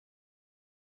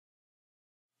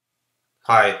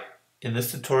Hi, in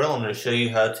this tutorial I'm going to show you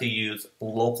how to use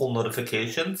local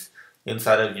notifications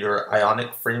inside of your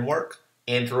Ionic framework,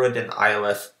 Android and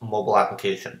iOS mobile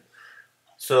application.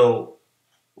 So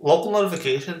local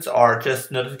notifications are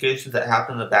just notifications that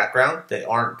happen in the background. They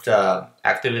aren't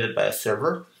activated by a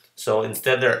server. So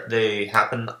instead they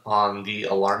happen on the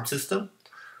alarm system.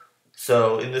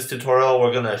 So in this tutorial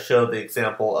we're going to show the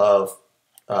example of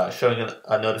showing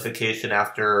a notification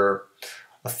after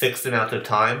a fixed amount of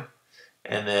time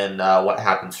and then what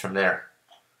happens from there.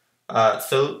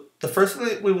 So the first thing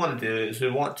that we want to do is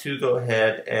we want to go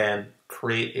ahead and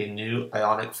create a new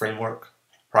Ionic framework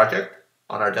project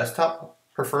on our desktop,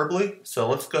 preferably. So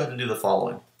let's go ahead and do the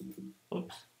following.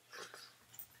 Oops.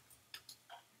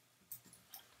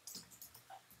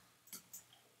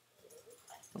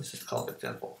 Let's just call it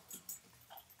example.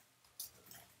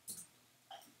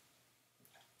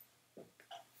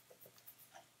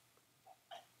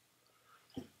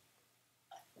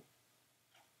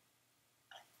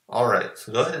 Alright,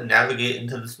 so go ahead and navigate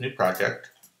into this new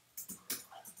project.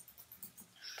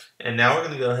 And now we're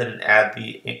going to go ahead and add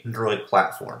the Android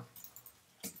platform.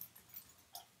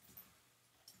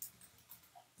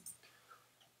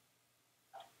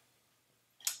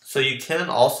 So you can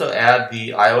also add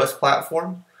the iOS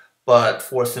platform, but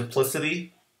for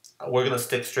simplicity, we're going to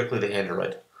stick strictly to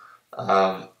Android.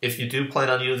 If you do plan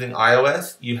on using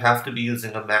iOS, you have to be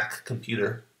using a Mac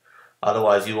computer.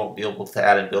 Otherwise, you won't be able to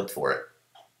add and build for it.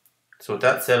 So with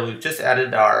that said, we've just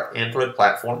added our Android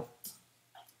platform.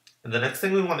 And the next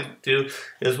thing we want to do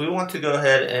is we want to go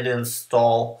ahead and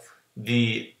install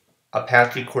the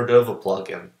Apache Cordova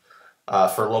plugin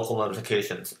for local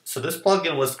notifications. So this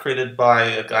plugin was created by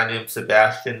a guy named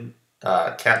Sebastian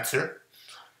Katzer.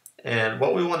 And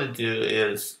what we want to do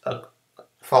is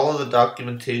follow the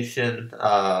documentation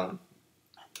and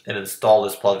install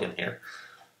this plugin here.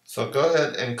 So go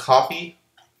ahead and copy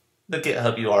the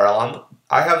GitHub URL.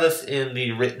 I have this in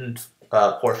the written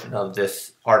portion of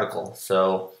this article,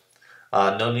 so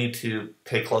no need to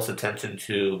pay close attention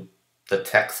to the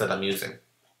text that I'm using.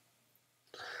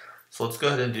 So let's go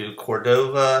ahead and do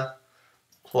Cordova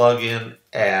plugin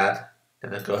add,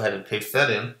 and then go ahead and paste that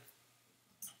in.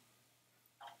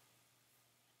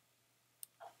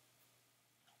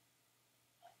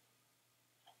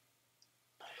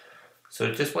 So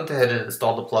it just went ahead and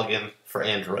installed the plugin for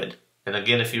Android. And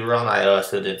again, if you were on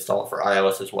iOS, it would install it for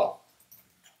iOS as well.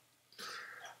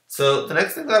 So the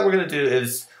next thing that we're going to do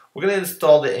is we're going to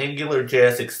install the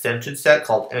AngularJS extension set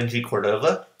called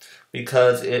ngCordova,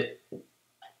 because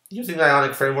using the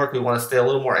Ionic framework, we want to stay a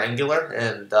little more Angular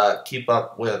and keep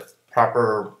up with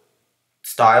proper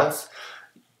styles.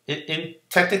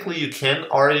 Technically, you can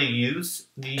already use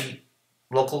the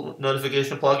local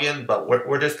notification plugin, but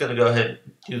we're just going to go ahead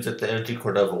and use it the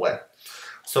ngCordova way.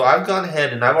 So I've gone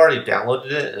ahead and I've already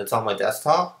downloaded it, and it's on my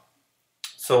desktop.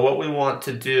 So what we want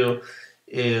to do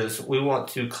is we want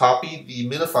to copy the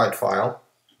minified file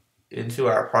into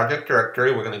our project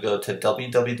directory. We're going to go to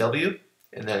www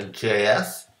and then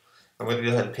JS. I'm going to go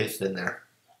ahead and paste it in there.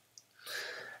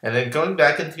 And then going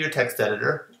back into your text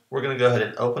editor, we're going to go ahead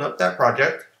and open up that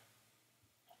project.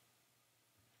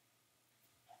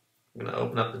 We're going to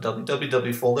open up the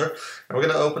www folder, and we're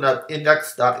going to open up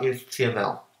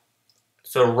index.html.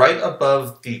 So right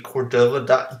above the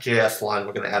cordova.js line,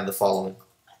 we're going to add the following.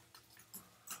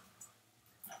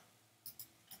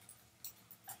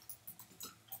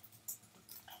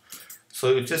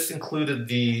 So we just included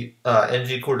the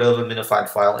ngCordova minified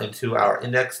file into our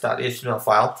index.html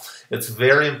file. It's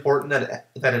very important that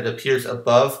it appears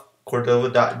above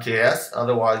cordova.js,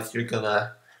 otherwise you're going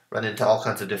to run into all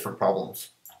kinds of different problems.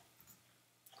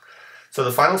 So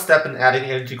the final step in adding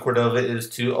ngCordova is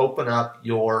to open up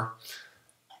your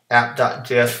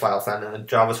app.js file found in the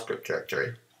JavaScript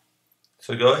directory.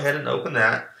 So go ahead and open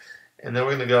that, and then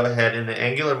we're going to go ahead in the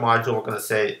Angular module, we're going to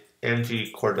say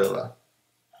ngCordova.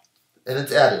 And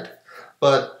it's added.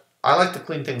 But I like to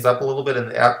clean things up a little bit in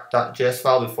the app.js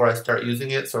file before I start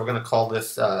using it, so we're going to call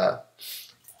this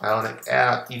Ionic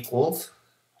app equals.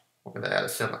 We're going to add a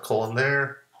semicolon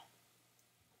there.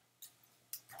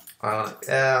 Ionic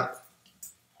app,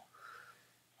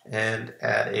 and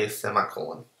add a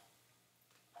semicolon.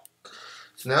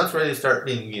 So now it's ready to start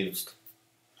being used.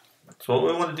 So what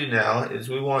we want to do now is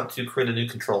we want to create a new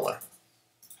controller.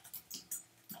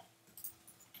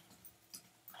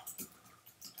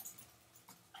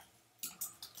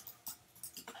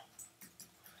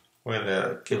 We're going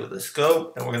to give it the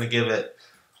scope, and we're going to give it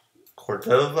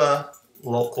Cordova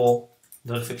local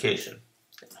notification.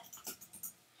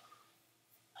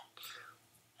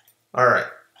 Alright,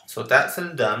 so with that said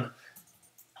and done,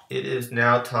 it is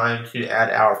now time to add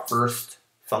our first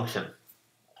function.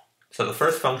 So the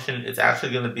first function is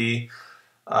actually going to be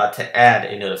to add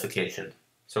a notification.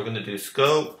 So we're going to do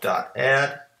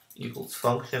scope.add equals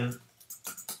function.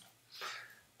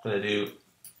 We're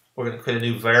going to create a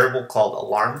new variable called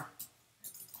alarm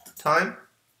time,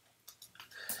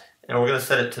 and we're going to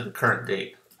set it to the current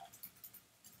date.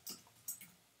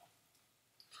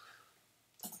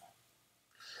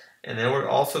 And then we're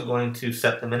also going to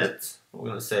set the minutes. We're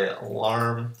going to say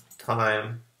alarm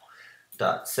time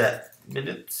dot set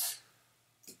minutes,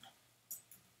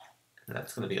 and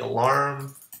that's going to be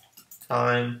alarm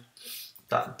time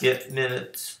dot get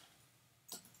minutes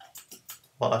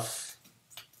plus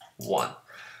 1.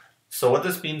 So what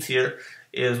this means here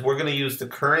is we're going to use the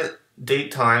current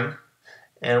date time,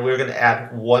 and we're going to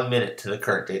add 1 minute to the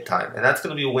current date time, and that's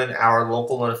going to be when our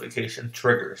local notification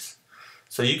triggers.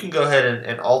 So you can go ahead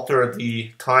and alter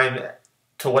the time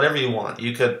to whatever you want.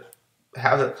 You could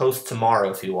have it post tomorrow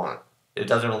if you want. It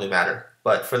doesn't really matter.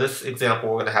 But for this example,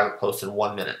 we're going to have it post in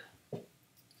 1 minute.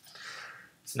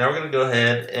 So now we're going to go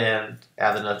ahead and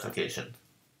add the notification.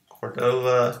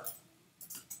 Cordova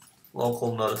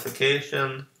local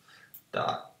notification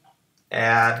dot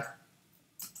add.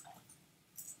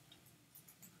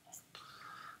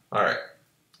 Alright.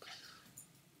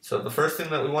 So the first thing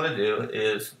that we want to do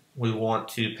is we want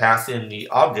to pass in the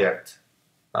object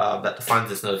that defines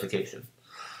this notification.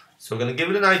 So we're going to give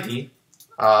it an ID.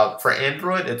 For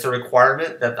Android, it's a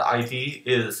requirement that the ID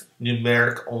is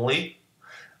numeric only.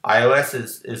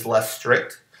 iOS is less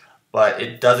strict, but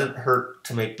it doesn't hurt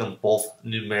to make them both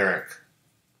numeric.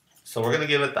 So we're going to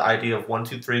give it the ID of 1,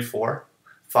 2, 3, 4,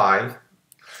 5.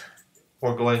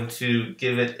 We're going to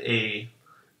give it a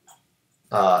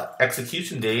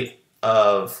execution date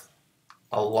of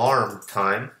alarm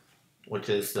time, which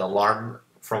is the alarm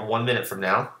from 1 minute from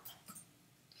now.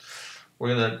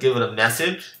 We're going to give it a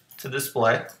message to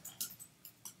display.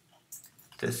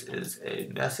 This is a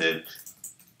message.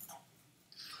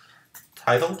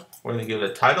 Title. We're going to give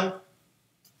it a title.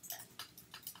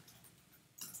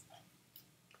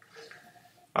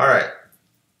 Alright.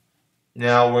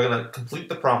 Now we're going to complete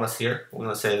the promise here. We're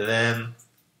going to say then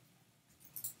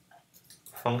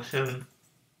function.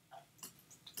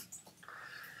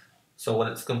 So when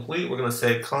it's complete, we're going to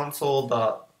say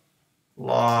console.log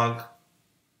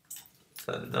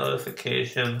the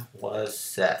notification was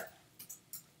set.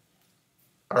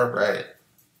 Alright.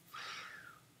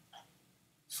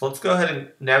 So let's go ahead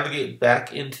and navigate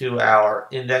back into our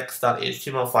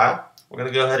index.html file. We're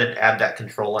going to go ahead and add that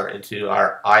controller into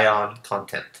our Ion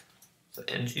content. So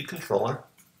ng controller,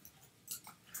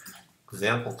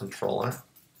 example controller, and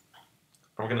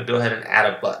we're going to go ahead and add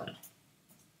a button.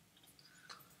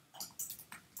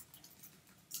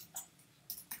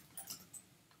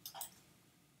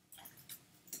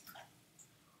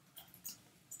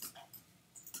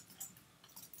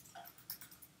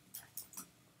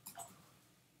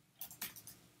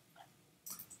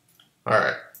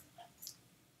 Alright,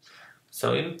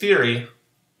 so in theory,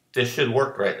 this should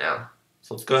work right now.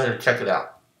 So let's go ahead and check it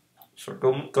out. So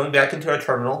we're going back into our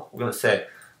terminal. We're going to say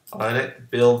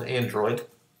Ionic build Android.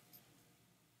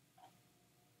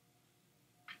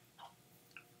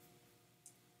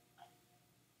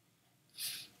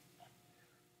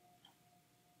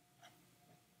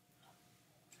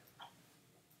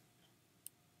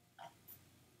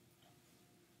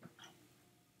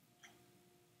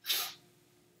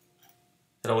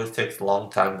 It always takes a long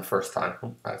time the first time.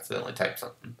 I accidentally typed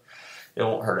something. It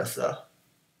won't hurt us though.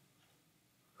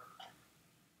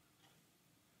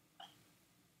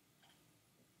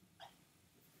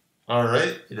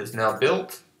 Alright, it is now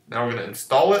built. Now we're going to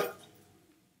install it.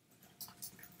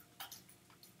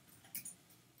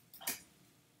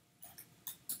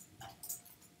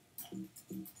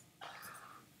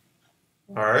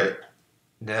 Alright,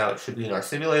 now it should be in our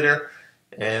simulator,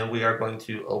 and we are going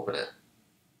to open it.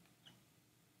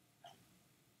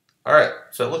 Alright,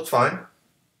 so it looks fine.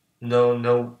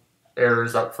 No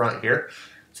errors up front here.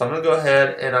 So I'm going to go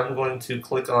ahead and I'm going to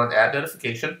click on Add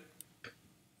Notification.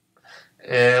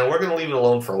 And we're going to leave it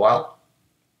alone for a while.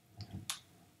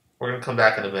 We're going to come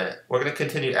back in a minute. We're going to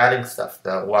continue adding stuff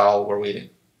though while we're waiting.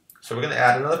 So we're going to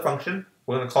add another function.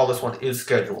 We're going to call this one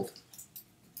isScheduled.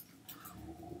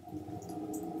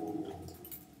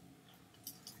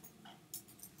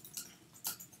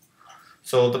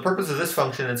 So the purpose of this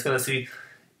function is going to see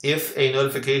if a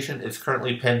notification is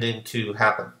currently pending to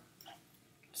happen.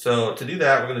 So to do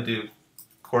that, we're going to do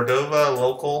Cordova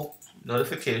local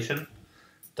notification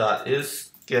dot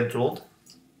isScheduled,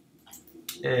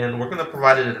 and we're going to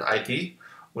provide it an ID.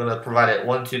 We're going to provide it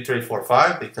 1, 2, 3, 4,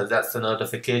 5 because that's the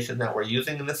notification that we're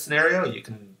using in this scenario. You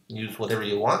can use whatever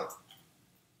you want.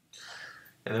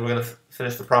 And then we're going to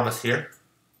finish the promise here.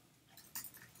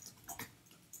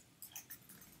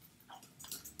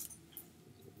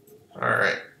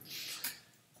 Alright.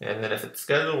 And then if it's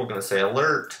scheduled, we're going to say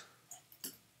alert,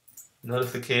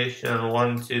 notification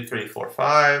 1, 2, 3, 4,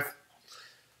 5,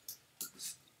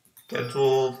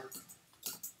 scheduled.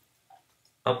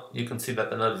 Oh, you can see that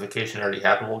the notification already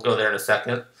happened. We'll go there in a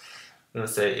second. I'm going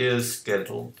to say is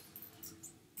scheduled.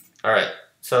 Alright,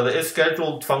 so the is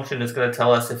scheduled function is going to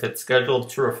tell us if it's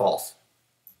scheduled, true or false.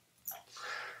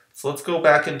 So let's go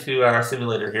back into our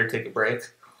simulator here, take a break.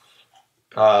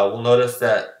 We'll notice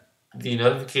that the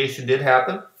notification did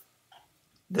happen.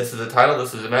 This is a title,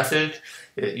 this is a message.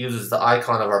 It uses the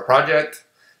icon of our project,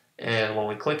 and when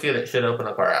we click it, it should open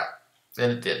up our app.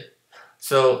 And it did.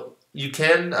 So you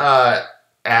can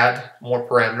add more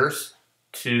parameters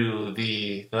to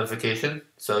the notification.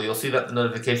 So you'll see that the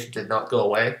notification did not go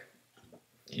away.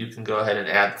 You can go ahead and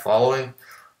add the following: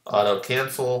 auto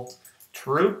cancel,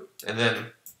 true, and then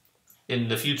in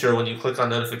the future when you click on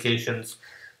notifications,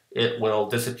 it will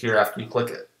disappear after you click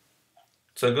it.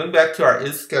 So going back to our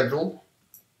is scheduled,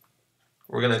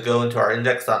 we're going to go into our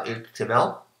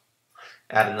index.html,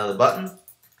 add another button.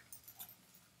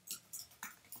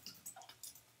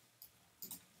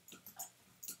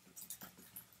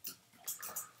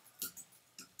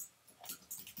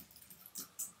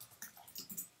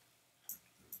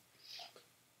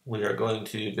 We are going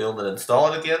to build and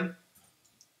install it again.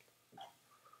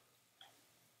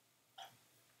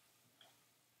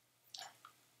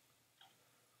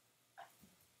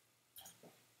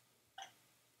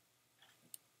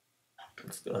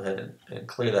 Let's go ahead and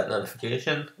clear that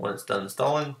notification when it's done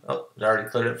installing. Oh, it already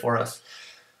cleared it for us.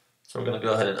 So we're going to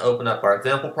go ahead and open up our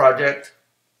example project.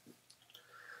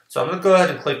 So I'm going to go ahead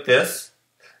and click this.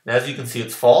 And as you can see,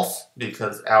 it's false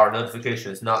because our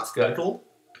notification is not scheduled.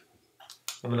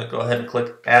 I'm going to go ahead and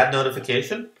click add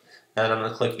notification. And I'm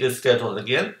going to click is scheduled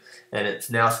again. And it's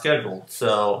now scheduled.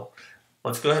 So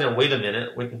let's go ahead and wait a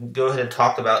minute. We can go ahead and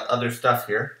talk about other stuff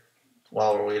here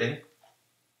while we're waiting.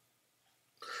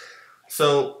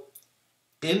 So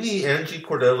in the ng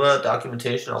Cordova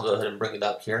documentation, I'll go ahead and bring it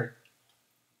up here.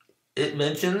 It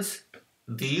mentions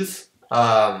these,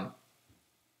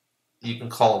 you can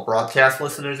call them broadcast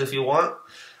listeners if you want.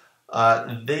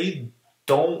 They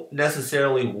don't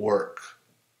necessarily work.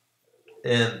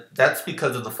 And that's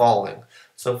because of the following.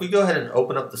 So if we go ahead and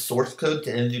open up the source code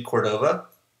to ng Cordova,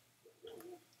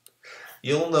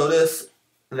 you'll notice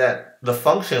that the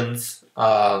functions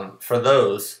for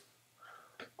those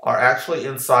are actually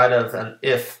inside of an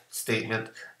if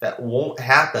statement that won't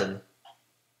happen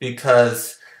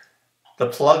because the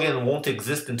plugin won't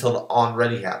exist until the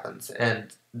onReady happens,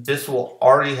 and this will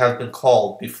already have been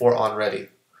called before onReady.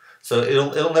 So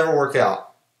it'll never work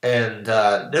out, and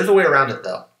there's a way around it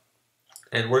though,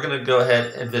 and we're going to go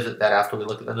ahead and visit that after we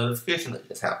look at the notification that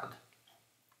just happened.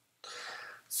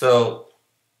 So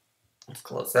let's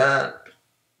close that.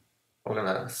 We're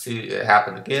going to see it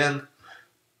happen again.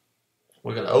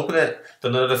 We're going to open it.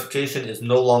 The notification is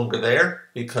no longer there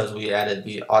because we added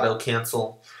the auto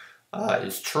cancel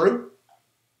is true.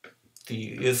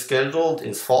 The is scheduled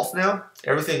is false now.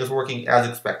 Everything is working as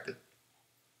expected.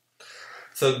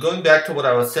 So going back to what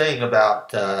I was saying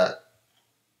about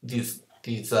these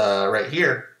right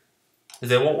here, is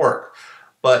they won't work.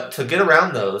 But to get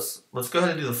around those, let's go ahead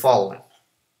and do the following.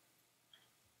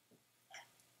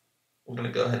 We're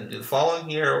going to go ahead and do the following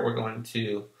here. We're going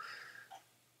to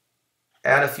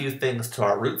add a few things to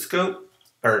our root scope,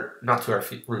 or not to our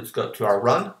root scope, to our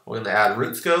run. We're going to add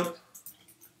root scope,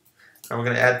 and we're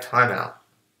going to add timeout.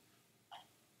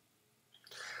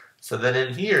 So then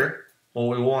in here,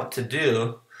 what we want to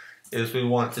do is we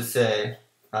want to say,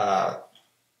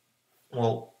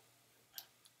 well,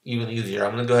 even easier,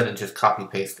 I'm going to go ahead and just copy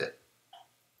paste it.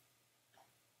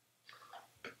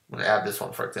 I'm going to add this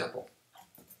one, for example.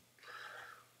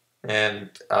 And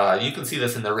you can see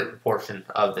this in the written portion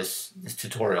of this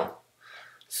tutorial.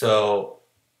 So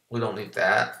we don't need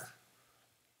that.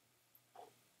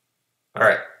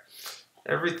 Alright,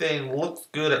 everything looks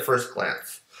good at first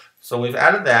glance. So we've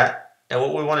added that, and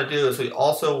what we want to do is we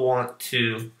also want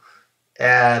to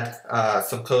add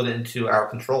some code into our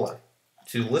controller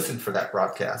to listen for that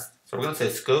broadcast. So we're going to say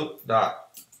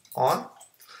scope.on,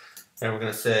 and we're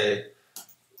going to say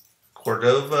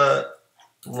Cordova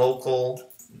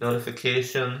local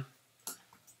notification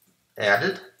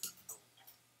added.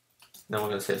 Then we're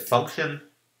going to say function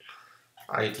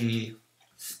ID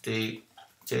state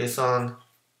JSON,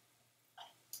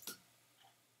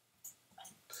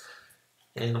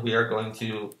 and we are going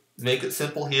to make it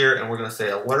simple here, and we're going to say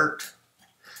alert,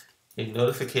 a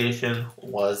notification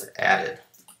was added.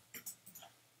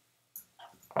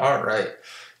 All right,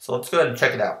 so let's go ahead and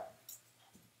check it out.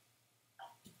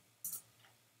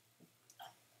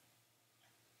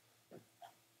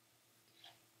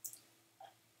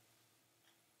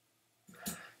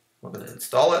 We're going to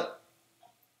install it,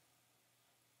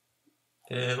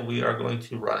 and we are going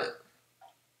to run it.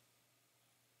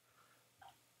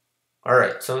 All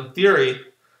right, so in theory,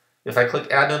 if I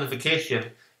click Add Notification,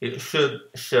 it should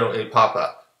show a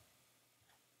pop-up.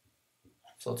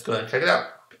 So let's go ahead and check it out.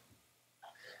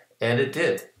 And it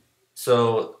did.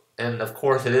 So, and of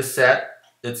course it is set,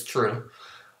 it's true.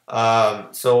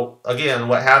 So again,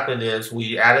 what happened is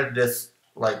we added this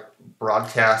like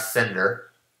broadcast sender,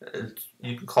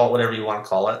 you can call it whatever you want to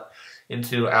call it,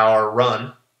 into our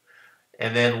run,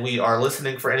 and then we are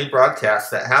listening for any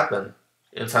broadcasts that happen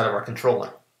inside of our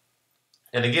controller.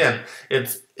 And again,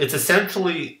 it's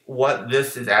essentially what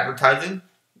this is advertising,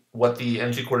 what the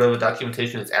ng Cordova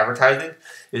documentation is advertising.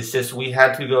 It's just we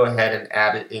had to go ahead and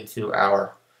add it into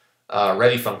our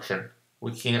ready function.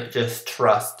 We can't just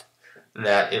trust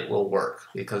that it will work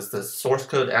because the source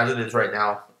code as it is right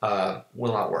now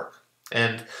will not work.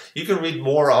 And you can read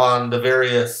more on the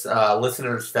various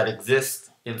listeners that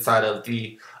exist inside of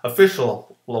the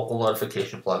official local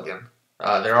notification plugin.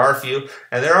 There are a few,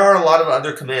 and there are a lot of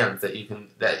other commands that you can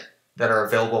that are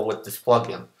available with this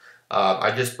plugin.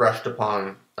 I just brushed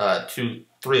upon 3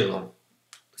 of them,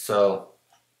 so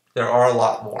there are a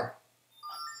lot more.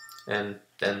 And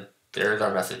then there's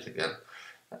our message again,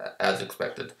 as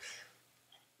expected.